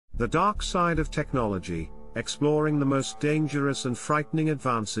The dark side of technology, exploring the most dangerous and frightening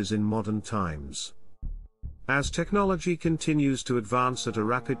advances in modern times. As technology continues to advance at a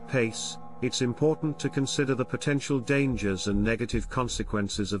rapid pace, it's important to consider the potential dangers and negative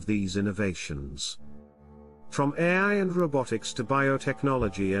consequences of these innovations. From AI and robotics to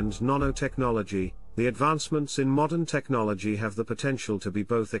biotechnology and nanotechnology, the advancements in modern technology have the potential to be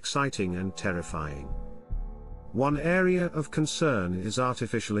both exciting and terrifying. One area of concern is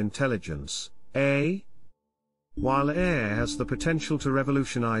artificial intelligence, AI. While AI has the potential to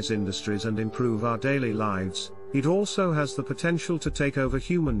revolutionize industries and improve our daily lives, it also has the potential to take over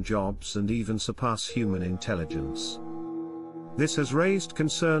human jobs and even surpass human intelligence. This has raised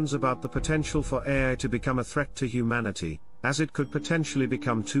concerns about the potential for AI to become a threat to humanity, as it could potentially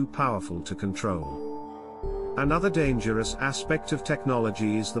become too powerful to control. Another dangerous aspect of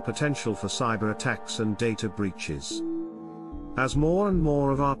technology is the potential for cyber attacks and data breaches. As more and more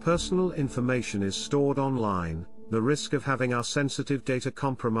of our personal information is stored online, the risk of having our sensitive data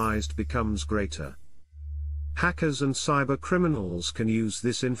compromised becomes greater. Hackers and cyber criminals can use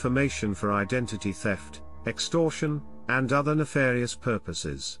this information for identity theft, extortion, and other nefarious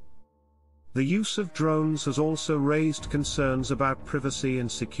purposes. The use of drones has also raised concerns about privacy and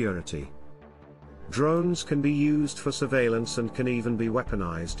security. Drones can be used for surveillance and can even be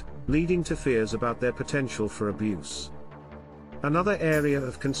weaponized, leading to fears about their potential for abuse. Another area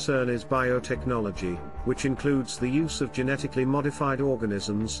of concern is biotechnology, which includes the use of genetically modified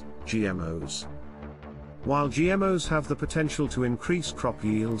organisms, GMOs. While GMOs have the potential to increase crop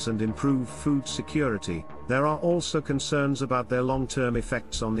yields and improve food security, there are also concerns about their long-term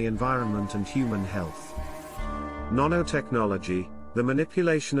effects on the environment and human health. Nanotechnology, the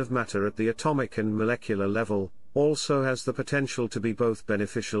manipulation of matter at the atomic and molecular level, also has the potential to be both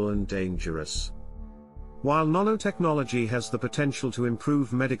beneficial and dangerous. While nanotechnology has the potential to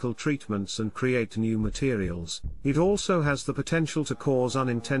improve medical treatments and create new materials, it also has the potential to cause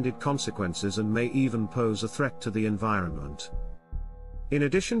unintended consequences and may even pose a threat to the environment. In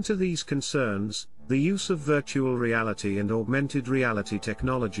addition to these concerns, the use of virtual reality and augmented reality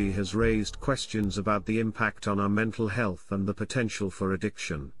technology has raised questions about the impact on our mental health and the potential for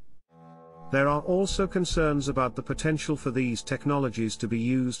addiction. There are also concerns about the potential for these technologies to be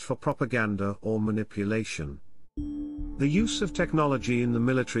used for propaganda or manipulation. The use of technology in the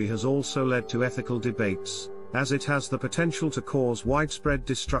military has also led to ethical debates, as it has the potential to cause widespread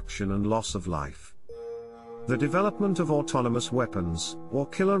destruction and loss of life. The development of autonomous weapons, or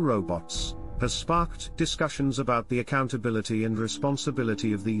killer robots, has sparked discussions about the accountability and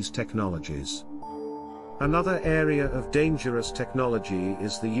responsibility of these technologies. Another area of dangerous technology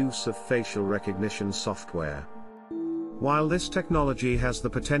is the use of facial recognition software. While this technology has the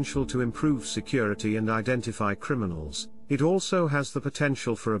potential to improve security and identify criminals, it also has the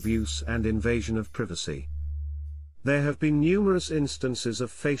potential for abuse and invasion of privacy. There have been numerous instances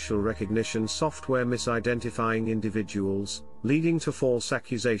of facial recognition software misidentifying individuals, leading to false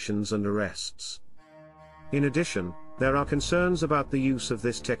accusations and arrests. In addition, there are concerns about the use of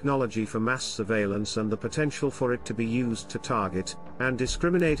this technology for mass surveillance and the potential for it to be used to target and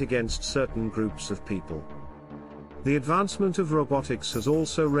discriminate against certain groups of people. The advancement of robotics has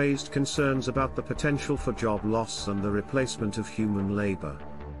also raised concerns about the potential for job loss and the replacement of human labor.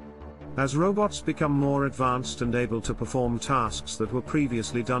 As robots become more advanced and able to perform tasks that were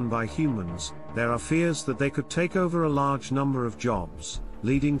previously done by humans, there are fears that they could take over a large number of jobs,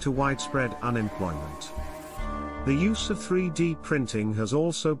 leading to widespread unemployment. The use of 3D printing has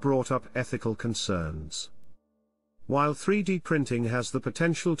also brought up ethical concerns. While 3D printing has the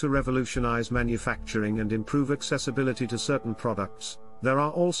potential to revolutionize manufacturing and improve accessibility to certain products, there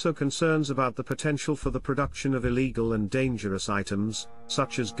are also concerns about the potential for the production of illegal and dangerous items,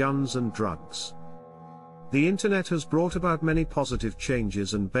 such as guns and drugs. The Internet has brought about many positive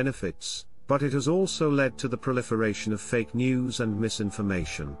changes and benefits, but it has also led to the proliferation of fake news and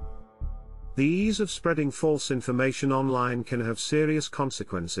misinformation. The ease of spreading false information online can have serious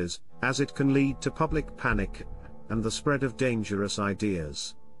consequences, as it can lead to public panic and the spread of dangerous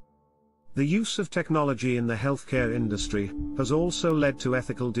ideas. The use of technology in the healthcare industry has also led to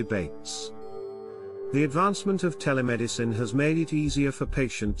ethical debates. The advancement of telemedicine has made it easier for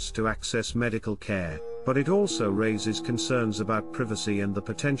patients to access medical care, but it also raises concerns about privacy and the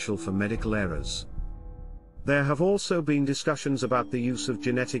potential for medical errors. There have also been discussions about the use of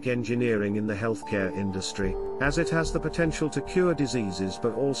genetic engineering in the healthcare industry, as it has the potential to cure diseases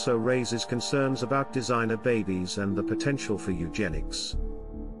but also raises concerns about designer babies and the potential for eugenics.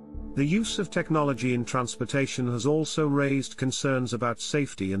 The use of technology in transportation has also raised concerns about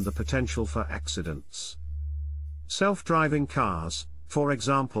safety and the potential for accidents. Self-driving cars, for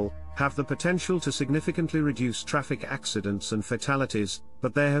example, have the potential to significantly reduce traffic accidents and fatalities,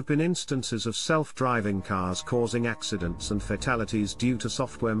 but there have been instances of self-driving cars causing accidents and fatalities due to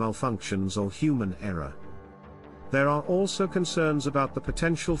software malfunctions or human error. There are also concerns about the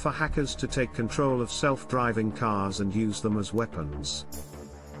potential for hackers to take control of self-driving cars and use them as weapons.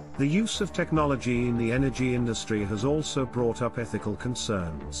 The use of technology in the energy industry has also brought up ethical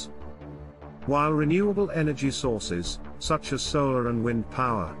concerns. While renewable energy sources, such as solar and wind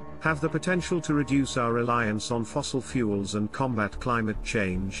power, have the potential to reduce our reliance on fossil fuels and combat climate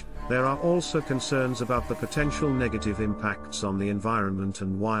change, there are also concerns about the potential negative impacts on the environment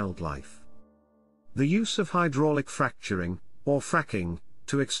and wildlife. The use of hydraulic fracturing, or fracking,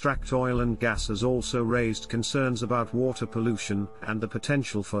 to extract oil and gas has also raised concerns about water pollution and the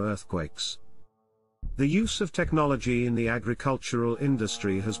potential for earthquakes. The use of technology in the agricultural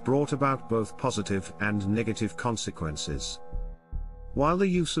industry has brought about both positive and negative consequences. While the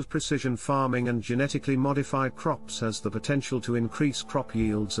use of precision farming and genetically modified crops has the potential to increase crop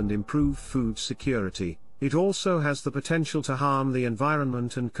yields and improve food security, it also has the potential to harm the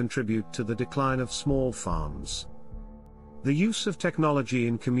environment and contribute to the decline of small farms. The use of technology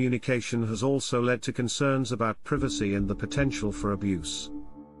in communication has also led to concerns about privacy and the potential for abuse.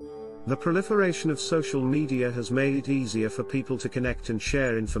 The proliferation of social media has made it easier for people to connect and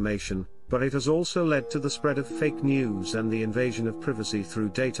share information, but it has also led to the spread of fake news and the invasion of privacy through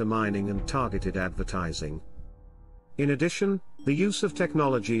data mining and targeted advertising. In addition, the use of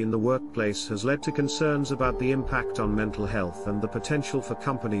technology in the workplace has led to concerns about the impact on mental health and the potential for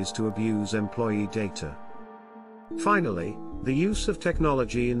companies to abuse employee data. Finally, the use of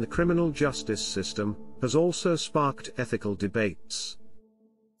technology in the criminal justice system has also sparked ethical debates.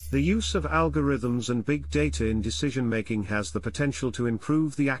 The use of algorithms and big data in decision-making has the potential to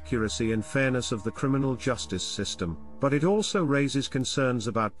improve the accuracy and fairness of the criminal justice system, but it also raises concerns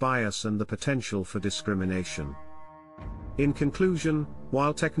about bias and the potential for discrimination. In conclusion,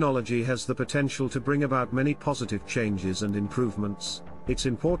 while technology has the potential to bring about many positive changes and improvements, it's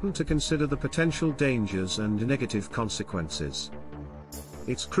important to consider the potential dangers and negative consequences.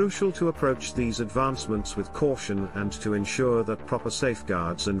 It's crucial to approach these advancements with caution and to ensure that proper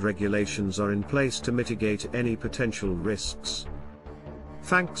safeguards and regulations are in place to mitigate any potential risks.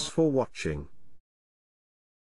 Thanks for watching.